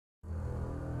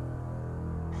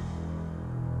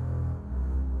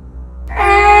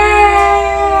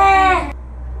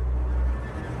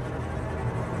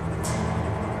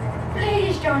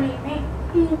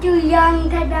too young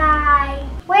to die.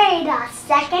 Wait a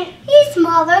second, he's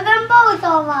smaller than both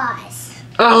of us.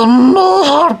 I may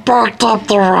have barked up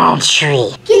the wrong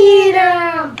tree. Get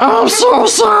him! I'm so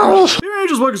sorry. Hey,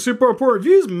 just welcome to Super Report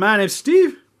Reviews. My name's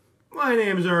Steve. My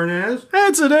name's Arnes.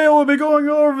 And today we'll be going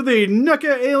over the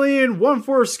Neca Alien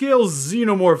 1/4 scale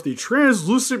Xenomorph, the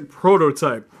translucent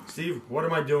prototype. Steve, what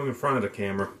am I doing in front of the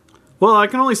camera? Well, I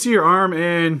can only see your arm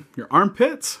and your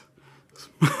armpits.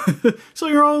 So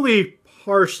you're only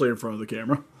partially in front of the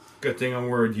camera. Good thing I'm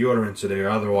wearing deodorant today, or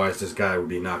otherwise this guy would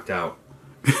be knocked out.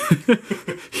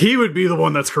 He would be the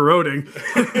one that's corroding.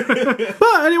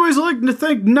 But anyways, I'd like to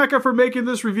thank Neca for making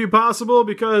this review possible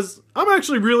because I'm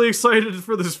actually really excited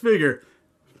for this figure.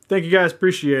 Thank you guys,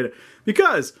 appreciate it.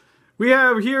 Because we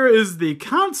have here is the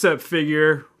concept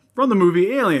figure from the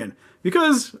movie Alien.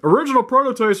 Because original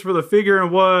prototypes for the figure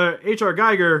and what H.R.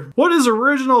 Geiger, what his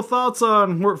original thoughts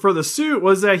on for the suit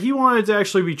was that he wanted to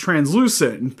actually be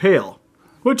translucent and pale.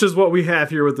 Which is what we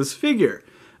have here with this figure.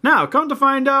 Now, come to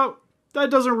find out, that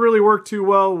doesn't really work too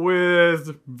well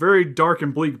with very dark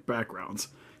and bleak backgrounds.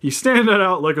 He's standing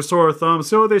out like a sore thumb,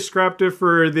 so they scrapped it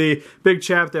for the big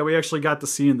chap that we actually got to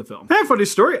see in the film. And funny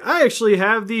story, I actually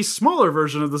have the smaller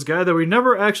version of this guy that we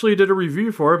never actually did a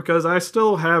review for because I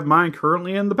still have mine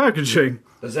currently in the packaging.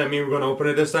 Does that mean we're going to open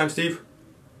it this time, Steve?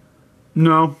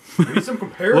 No. We need some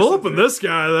comparison. We'll open this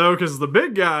guy though, because the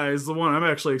big guy is the one I'm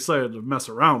actually excited to mess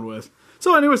around with.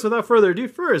 So anyways, without further ado,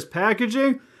 for his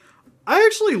packaging, I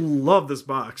actually love this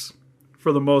box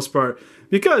for the most part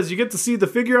because you get to see the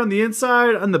figure on the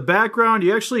inside, on the background,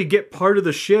 you actually get part of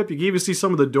the ship, you can even see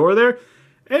some of the door there,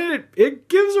 and it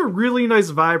gives a really nice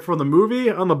vibe from the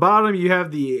movie. On the bottom you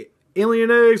have the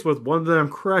alien eggs with one of them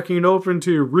cracking open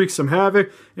to wreak some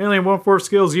havoc. Alien 1/4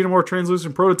 scale Xenomorph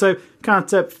translucent prototype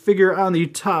concept figure on the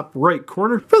top right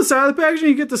corner. For the side of the packaging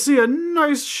you get to see a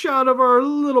nice shot of our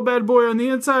little bad boy on the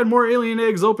inside, more alien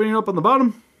eggs opening up on the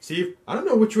bottom. Steve, I don't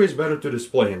know which way is better to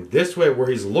display him. This way where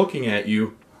he's looking at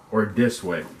you, or this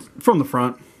way? From the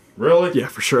front. Really? Yeah,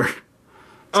 for sure.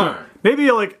 Alright.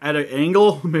 Maybe like at an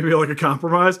angle, maybe like a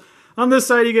compromise. On this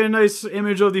side you get a nice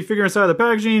image of the figure inside the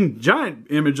packaging, giant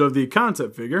image of the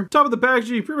concept figure. Top of the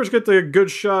packaging you pretty much get the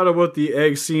good shot of what the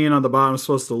egg scene on the bottom is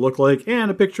supposed to look like, and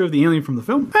a picture of the alien from the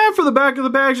film. And for the back of the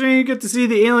packaging you get to see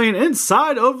the alien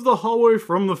inside of the hallway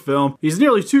from the film. He's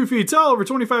nearly 2 feet tall, over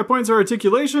 25 points of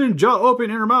articulation, jaw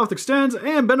open, inner mouth extends,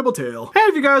 and bendable tail. And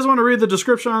if you guys want to read the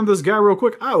description on this guy real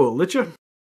quick, I will let you.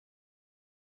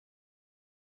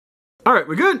 Alright,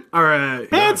 we good?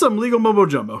 Alright. And some legal mumbo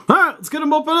jumbo. Alright, let's get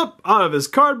him open up out of his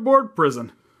cardboard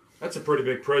prison. That's a pretty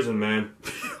big prison, man.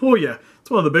 Oh yeah,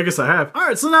 it's one of the biggest I have.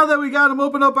 Alright, so now that we got him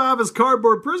open up out of his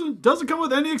cardboard prison, doesn't come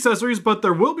with any accessories, but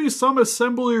there will be some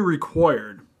assembly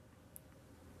required.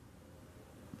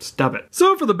 Stop it.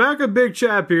 So for the back of Big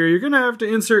Chap here, you're going to have to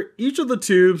insert each of the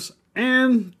tubes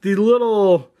and the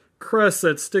little crest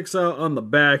that sticks out on the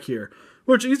back here.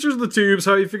 Which each of the tubes,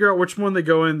 how you figure out which one they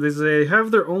go in, they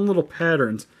have their own little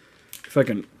patterns. If I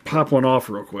can pop one off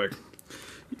real quick.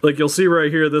 Like you'll see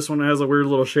right here, this one has a weird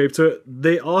little shape to it.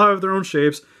 They all have their own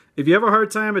shapes. If you have a hard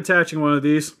time attaching one of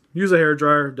these, use a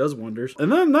hairdryer, it does wonders.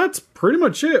 And then that's pretty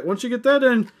much it. Once you get that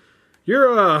in,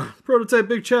 your prototype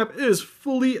Big Chap is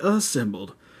fully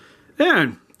assembled.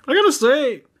 And I gotta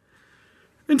say,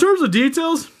 in terms of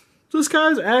details, this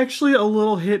guy's actually a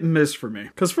little hit and miss for me.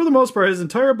 Because for the most part, his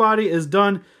entire body is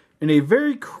done in a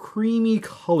very creamy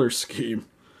color scheme.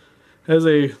 Has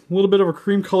a little bit of a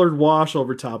cream colored wash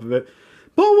over top of it.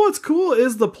 But what's cool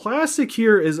is the plastic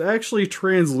here is actually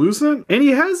translucent. And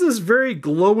he has this very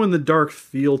glow in the dark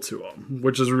feel to him,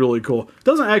 which is really cool.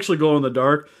 Doesn't actually glow in the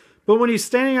dark. But when he's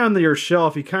standing on your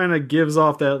shelf, he kind of gives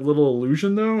off that little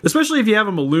illusion though. Especially if you have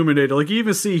him illuminated. Like you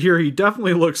even see here, he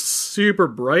definitely looks super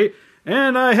bright.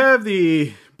 And I have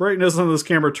the brightness on this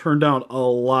camera turned down a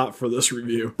lot for this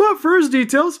review. But for his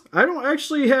details, I don't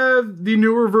actually have the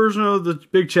newer version of the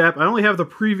Big Chap. I only have the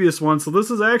previous one, so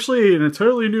this is actually an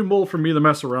entirely new mold for me to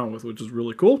mess around with, which is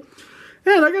really cool.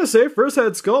 And I gotta say, for his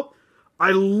head sculpt,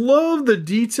 I love the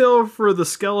detail for the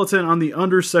skeleton on the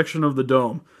undersection of the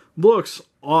dome. Looks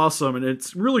awesome, and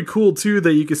it's really cool too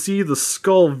that you can see the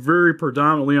skull very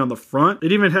predominantly on the front.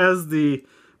 It even has the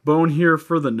bone here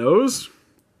for the nose.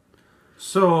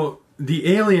 So,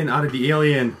 the alien out of the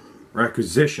Alien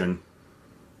Requisition,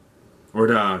 or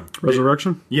the...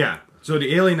 Resurrection? Yeah. So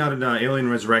the alien out of the Alien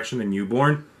Resurrection, the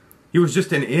newborn, he was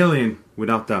just an alien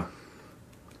without the...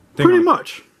 Pretty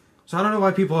much. So I don't know why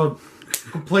people are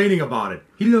complaining about it.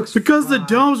 He looks because fine. the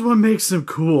dome's what makes him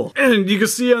cool. And you can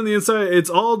see on the inside, it's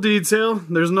all detail.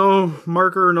 There's no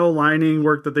marker, no lining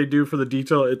work that they do for the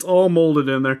detail. It's all molded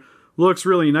in there. Looks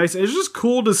really nice. And it's just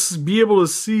cool to be able to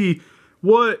see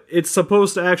what it's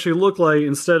supposed to actually look like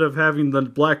instead of having the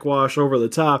black wash over the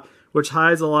top, which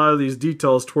hides a lot of these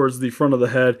details towards the front of the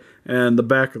head and the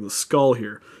back of the skull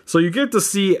here. So you get to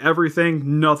see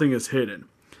everything, nothing is hidden.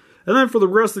 And then for the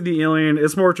rest of the alien,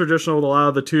 it's more traditional with a lot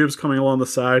of the tubes coming along the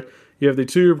side. You have the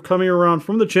tube coming around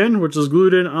from the chin, which is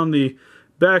glued in on the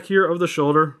back here of the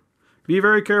shoulder. Be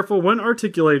very careful when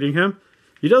articulating him.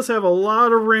 He does have a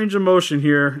lot of range of motion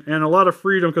here and a lot of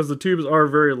freedom because the tubes are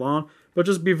very long. But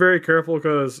just be very careful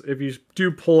because if you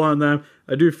do pull on them,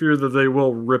 I do fear that they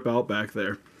will rip out back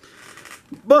there.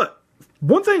 But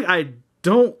one thing I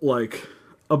don't like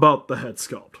about the head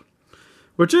sculpt,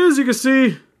 which is you can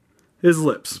see his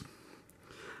lips.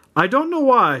 I don't know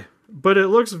why, but it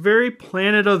looks very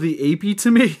Planet of the Apey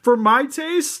to me. For my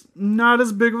taste, not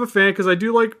as big of a fan because I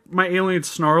do like my aliens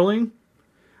snarling.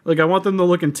 Like I want them to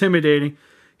look intimidating.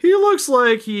 He looks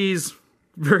like he's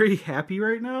very happy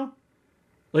right now.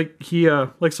 Like he,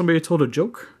 like somebody told a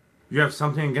joke. You have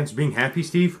something against being happy,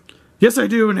 Steve? Yes, I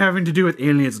do, and having to do with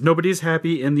aliens. Nobody's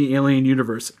happy in the alien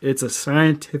universe. It's a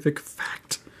scientific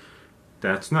fact.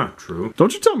 That's not true.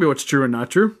 Don't you tell me what's true and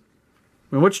not true.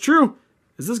 And what's true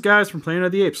is this guy's from Planet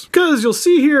of the Apes. Because you'll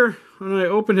see here, when I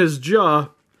open his jaw,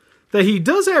 that he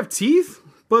does have teeth,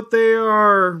 but they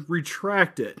are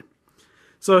retracted.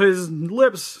 So his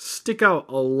lips stick out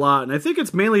a lot, and I think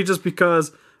it's mainly just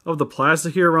because of the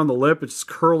plastic here around the lip. It's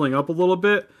curling up a little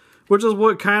bit, which is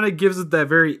what kind of gives it that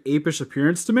very apish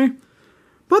appearance to me.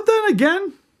 But then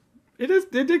again,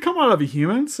 it did come out of a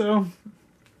human, so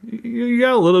you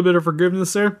got a little bit of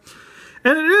forgiveness there.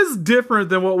 And it is different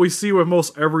than what we see with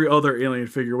most every other alien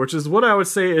figure, which is what I would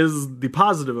say is the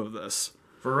positive of this.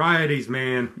 Varieties,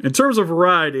 man. In terms of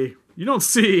variety, you don't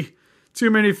see too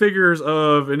many figures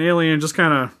of an alien just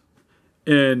kind of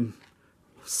in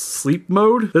sleep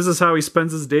mode. This is how he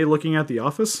spends his day looking at the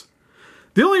office.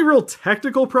 The only real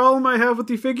technical problem I have with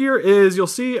the figure is you'll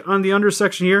see on the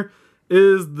undersection here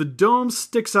is the dome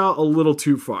sticks out a little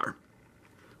too far.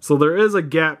 So there is a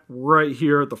gap right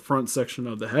here at the front section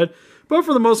of the head. But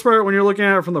for the most part, when you're looking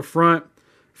at it from the front,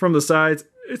 from the sides,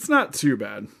 it's not too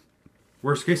bad.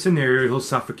 Worst case scenario, he'll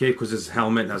suffocate because his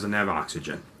helmet doesn't have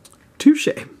oxygen. Touche.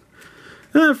 And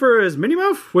then for his mini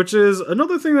mouth, which is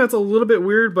another thing that's a little bit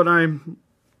weird, but I'm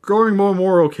growing more and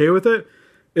more okay with it,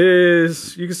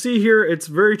 is you can see here it's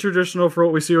very traditional for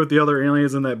what we see with the other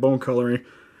aliens in that bone coloring.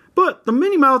 But the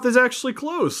mini mouth is actually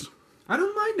closed. I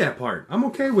don't mind that part. I'm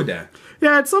okay with that.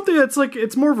 Yeah, it's something that's like,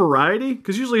 it's more variety,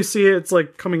 because usually you see it's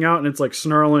like coming out and it's like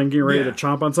snarling, getting ready to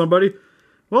chomp on somebody.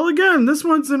 Well, again, this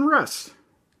one's in rest,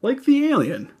 like the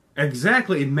alien.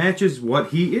 Exactly, it matches what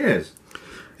he is.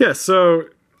 Yeah, so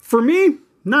for me,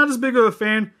 not as big of a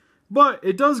fan, but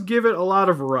it does give it a lot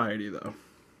of variety, though.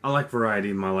 I like variety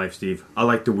in my life, Steve. I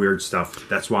like the weird stuff.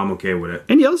 That's why I'm okay with it.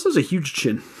 And he also has a huge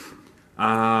chin.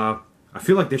 I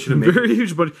feel like they should have made Very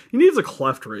huge, but he needs a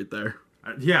cleft right there.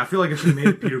 Yeah, I feel like I should have made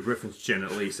it Peter Griffin's chin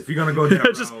at least. If you're going to go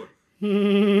that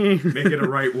route, make it a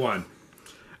right one.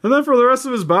 And then for the rest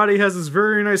of his body, he has this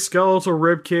very nice skeletal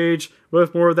rib cage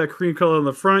with more of that cream color in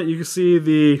the front. You can see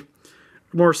the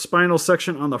more spinal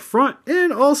section on the front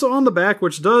and also on the back,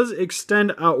 which does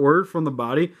extend outward from the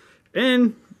body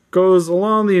and goes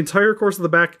along the entire course of the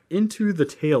back into the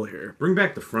tail here. Bring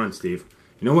back the front, Steve.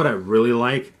 You know what I really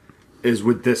like? Is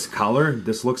with this color,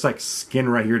 this looks like skin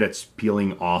right here that's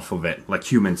peeling off of it, like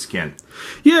human skin.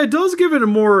 Yeah, it does give it a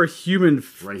more human...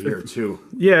 Right here, too.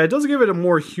 Yeah, it does give it a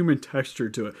more human texture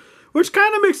to it, which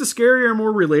kind of makes it scarier and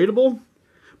more relatable.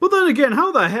 But then again,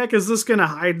 how the heck is this going to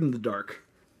hide in the dark?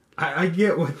 I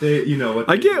get what they, you know...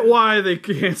 I get why they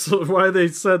canceled, why they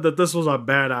said that this was a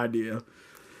bad idea.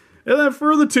 And then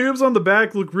for the tubes on the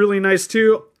back look really nice,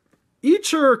 too.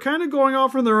 Each are kind of going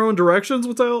off in their own directions,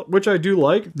 which I do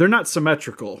like. They're not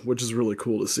symmetrical, which is really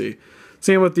cool to see.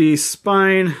 Same with the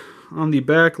spine on the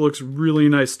back, looks really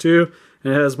nice too.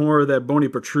 And it has more of that bony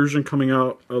protrusion coming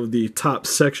out of the top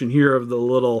section here of the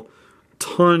little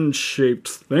ton-shaped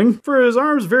thing. For his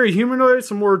arms, very humanoid,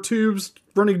 some more tubes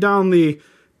running down the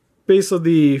base of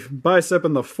the bicep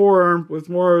and the forearm with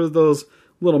more of those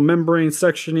little membrane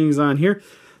sectionings on here.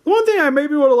 The one thing I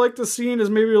maybe would have liked to see is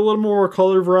maybe a little more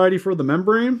color variety for the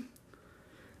membrane.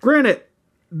 Granted,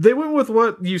 they went with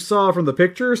what you saw from the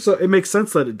picture, so it makes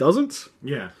sense that it doesn't.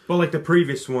 Yeah, but like the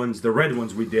previous ones, the red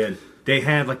ones we did, they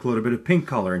had like a little bit of pink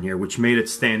color in here, which made it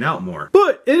stand out more.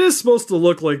 But it is supposed to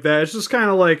look like that. It's just kind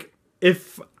of like,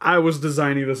 if I was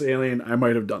designing this alien, I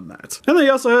might have done that. And then he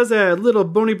also has that little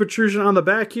bony protrusion on the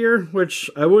back here, which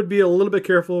I would be a little bit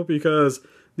careful because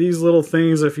these little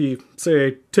things, if he,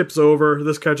 say, tips over,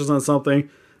 this catches on something,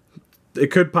 it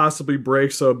could possibly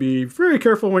break, so be very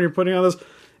careful when you're putting on this.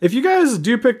 If you guys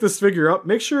do pick this figure up,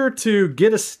 make sure to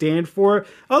get a stand for it.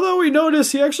 Although we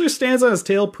notice he actually stands on his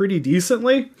tail pretty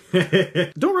decently.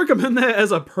 Don't recommend that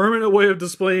as a permanent way of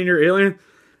displaying your alien,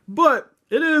 but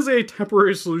it is a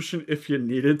temporary solution if you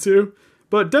needed to.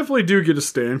 But definitely do get a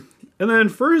stand. And then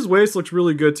for his waist, looks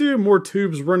really good too. More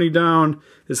tubes running down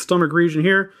his stomach region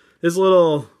here. His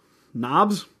little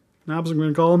knobs I'm going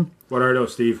to call them. What are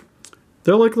those, Steve?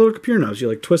 They're like little computer knobs. You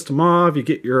like twist them off, you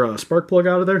get your spark plug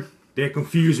out of there. They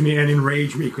confuse me and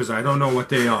enrage me because I don't know what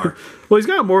they are. Well, he's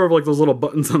got more of like those little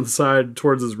buttons on the side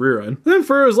towards his rear end. Then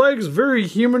for his legs, very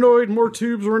humanoid, more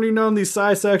tubes running down these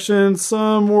side sections,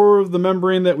 some more of the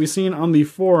membrane that we've seen on the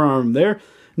forearm there.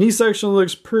 Knee section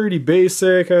looks pretty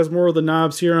basic, has more of the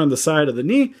knobs here on the side of the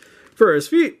knee. For his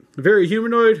feet, very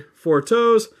humanoid, 4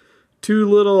 toes, 2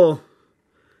 little,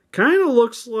 kind of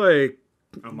looks like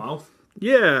a mouth?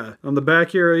 Yeah, on the back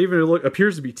here, even it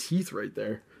appears to be teeth right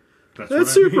there.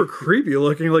 That's super creepy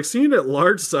looking, like seeing it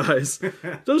large size.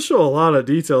 Does show a lot of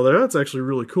detail there. That's actually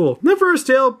really cool. And then for his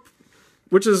tail,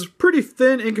 which is pretty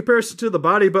thin in comparison to the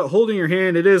body, but holding your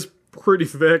hand, it is pretty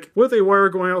thick, with a wire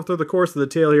going out through the course of the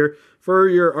tail here for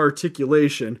your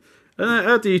articulation. And then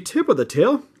at the tip of the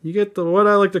tail, you get what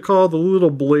I like to call the little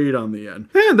blade on the end.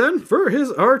 And then for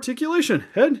his articulation,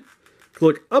 head,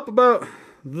 look up about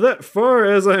that far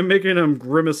as I'm making him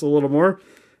grimace a little more.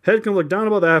 Head can look down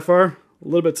about that far. A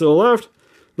little bit to the left, a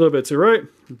little bit to the right.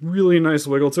 Really nice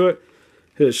wiggle to it.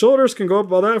 His shoulders can go up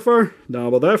about that far, down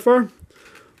about that far.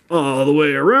 All the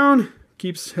way around.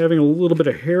 Keeps having a little bit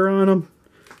of hair on him.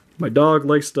 My dog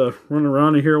likes to run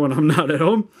around in here when I'm not at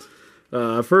home.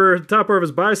 For the top part of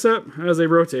his bicep, has a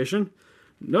rotation.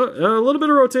 A little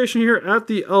bit of rotation here at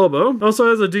the elbow.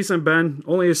 Also has a decent bend.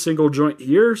 Only a single joint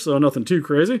here, so nothing too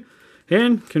crazy.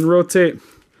 Hand can rotate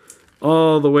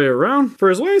all the way around. For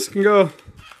his waist, can go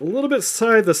a little bit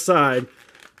side to side.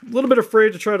 A little bit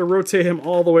afraid to try to rotate him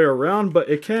all the way around, but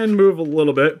it can move a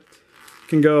little bit.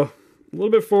 Can go a little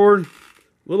bit forward,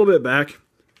 a little bit back.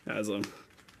 Has a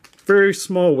very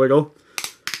small wiggle.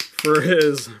 For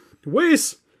his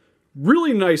waist,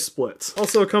 really nice splits.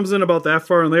 Also comes in about that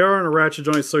far, and they are on a ratchet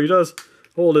joint, so he does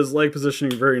hold his leg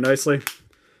positioning very nicely.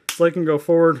 His leg can go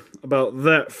forward about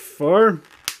that far.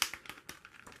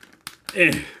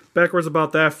 Backwards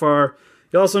about that far.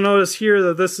 You also notice here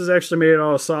that this is actually made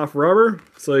out of soft rubber,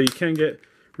 so you can get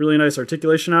really nice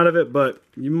articulation out of it, but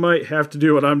you might have to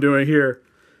do what I'm doing here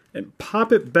and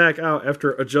pop it back out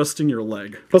after adjusting your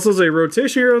leg. Also has a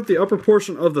rotation here at the upper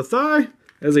portion of the thigh,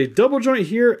 has a double joint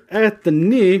here at the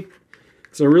knee.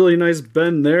 It's a really nice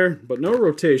bend there, but no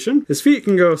rotation. His feet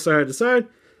can go side to side,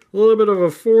 a little bit of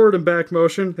a forward and back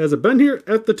motion. Has a bend here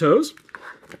at the toes.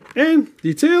 And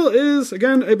the tail is,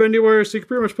 again, a bendy wire, so you can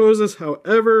pretty much pose this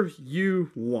however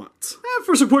you want. And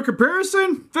for some quick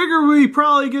comparison, figure we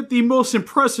probably get the most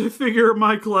impressive figure of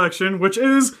my collection, which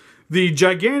is the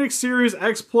Gigantic Series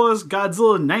X Plus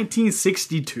Godzilla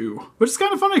 1962. Which is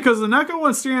kind of funny because the Neca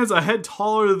one stands a head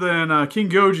taller than King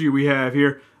Goji we have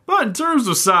here, but in terms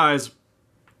of size,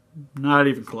 not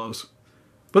even close.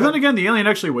 But then again, the alien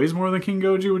actually weighs more than King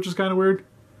Goji, which is kind of weird.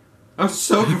 I'm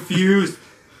so confused.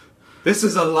 This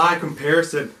is a lie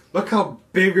comparison. Look how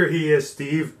bigger he is,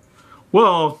 Steve.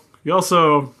 Well, you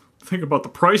also think about the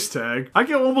price tag. I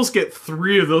can almost get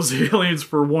 3 of those aliens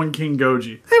for 1 King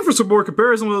Goji. And for some more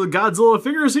comparison with the Godzilla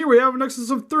figures, here we have an excess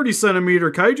of 30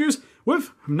 centimeter kaijus with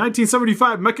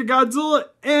 1975 Mechagodzilla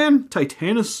and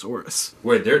Titanosaurus.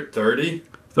 Wait, they're 30?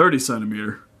 30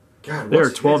 centimeter. God,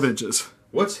 they're 12 inches.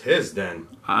 What's his then?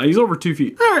 He's over 2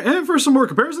 feet. Alright, and for some more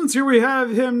comparisons, here we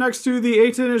have him next to the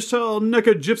 18-inch tall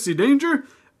Neca Gypsy Danger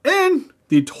and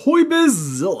the Toy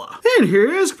Bizilla. And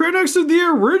here he is compared next to the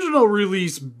original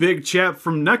release Big Chap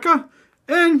from Neca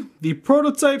and the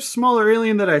prototype smaller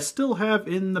alien that I still have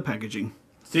in the packaging.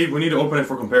 Steve, we need to open it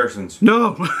for comparisons.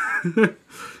 No.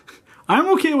 I'm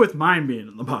okay with mine being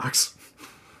in the box.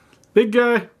 Big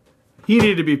guy, he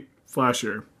needed to be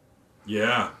flashier.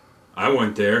 Yeah, I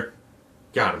went there.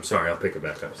 God, I'm sorry. I'll pick it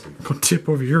back up, Steve. Go tip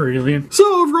over your alien.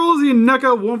 So overall, the Neca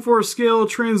 1/4 scale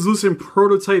translucent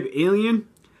prototype alien.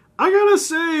 I gotta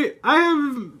say, I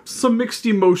have some mixed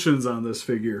emotions on this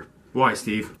figure. Why,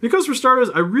 Steve? Because for starters,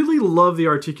 I really love the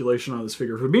articulation on this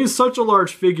figure. For being such a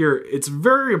large figure, it's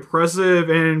very impressive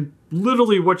and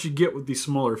literally what you get with the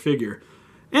smaller figure.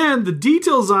 And the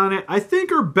details on it, I think,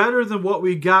 are better than what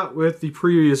we got with the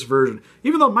previous version.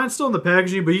 Even though mine's still in the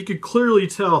packaging, but you could clearly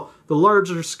tell the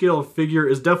larger scale figure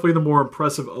is definitely the more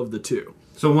impressive of the two.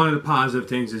 So one of the positive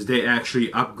things is they actually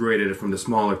upgraded it from the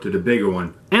smaller to the bigger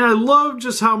one. And I love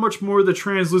just how much more the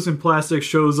translucent plastic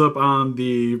shows up on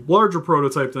the larger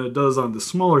prototype than it does on the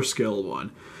smaller scale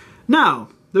one. Now,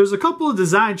 there's a couple of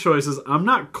design choices I'm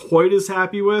not quite as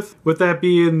happy with that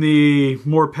being the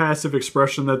more passive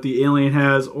expression that the alien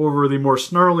has over the more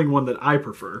snarling one that I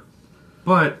prefer.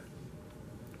 But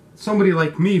somebody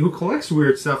like me who collects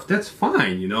weird stuff, that's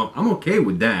fine, you know? I'm okay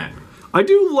with that. I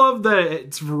do love that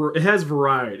it has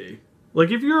variety.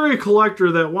 Like, if you're a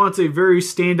collector that wants a very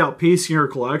standout piece in your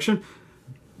collection,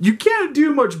 you can't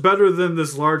do much better than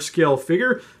this large-scale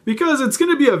figure because it's going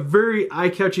to be a very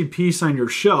eye-catching piece on your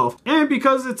shelf. And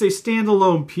because it's a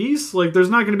standalone piece, like, there's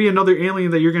not going to be another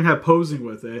alien that you're going to have posing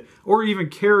with it, or even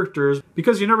characters,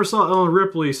 because you never saw Ellen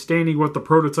Ripley standing with the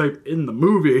prototype in the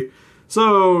movie.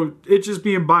 So it just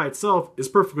being by itself is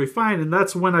perfectly fine, and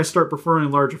that's when I start preferring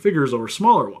larger figures over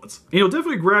smaller ones. And you'll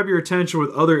definitely grab your attention with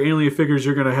other alien figures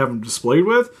you're going to have them displayed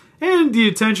with, and the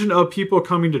attention of people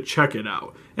coming to check it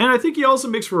out. And I think he also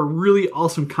makes for a really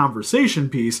awesome conversation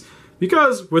piece,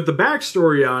 because with the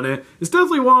backstory on it, it's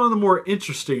definitely one of the more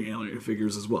interesting alien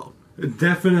figures as well. It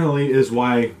definitely is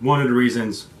one of the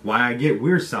reasons why I get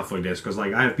weird stuff like this, because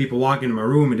like I have people walk into my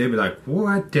room and they'd be like,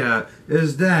 what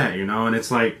is that, you know? And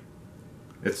it's like,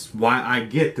 it's why I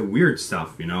get the weird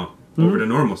stuff, you know, over the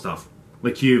normal stuff.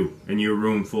 Like you and your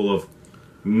room full of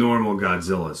normal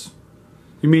Godzillas.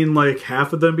 You mean like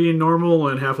half of them being normal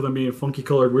and half of them being funky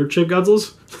colored weird shaped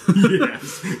Godzillas?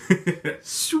 Yes.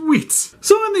 Sweet.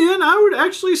 So in the end, I would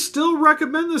actually still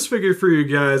recommend this figure for you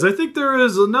guys. I think there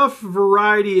is enough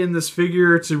variety in this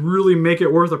figure to really make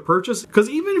it worth a purchase. Because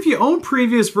even if you own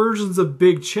previous versions of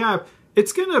Big Chap,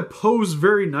 it's going to pose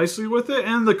very nicely with it,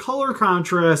 and the color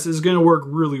contrast is going to work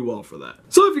really well for that.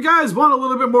 So if you guys want a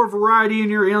little bit more variety in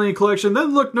your alien collection,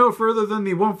 then look no further than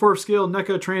the 1/4 scale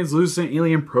NECA translucent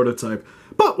alien prototype.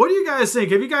 But what do you guys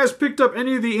think? Have you guys picked up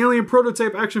any of the alien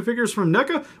prototype action figures from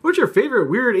NECA? What's your favorite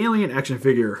weird alien action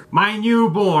figure? My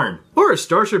newborn. Or a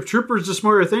Starship Troopers just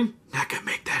smarter thing? NECA,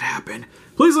 make that happen.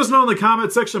 Please let us know in the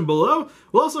comment section below.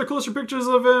 We'll also have closer pictures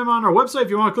of him on our website if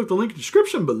you want to click the link in the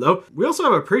description below. We also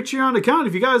have a Patreon account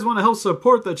if you guys want to help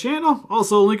support the channel.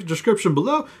 Also a link in the description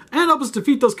below. And help us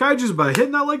defeat those kaijus by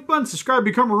hitting that like button, subscribe,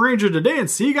 become a ranger today, and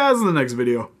see you guys in the next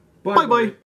video. Bye-bye.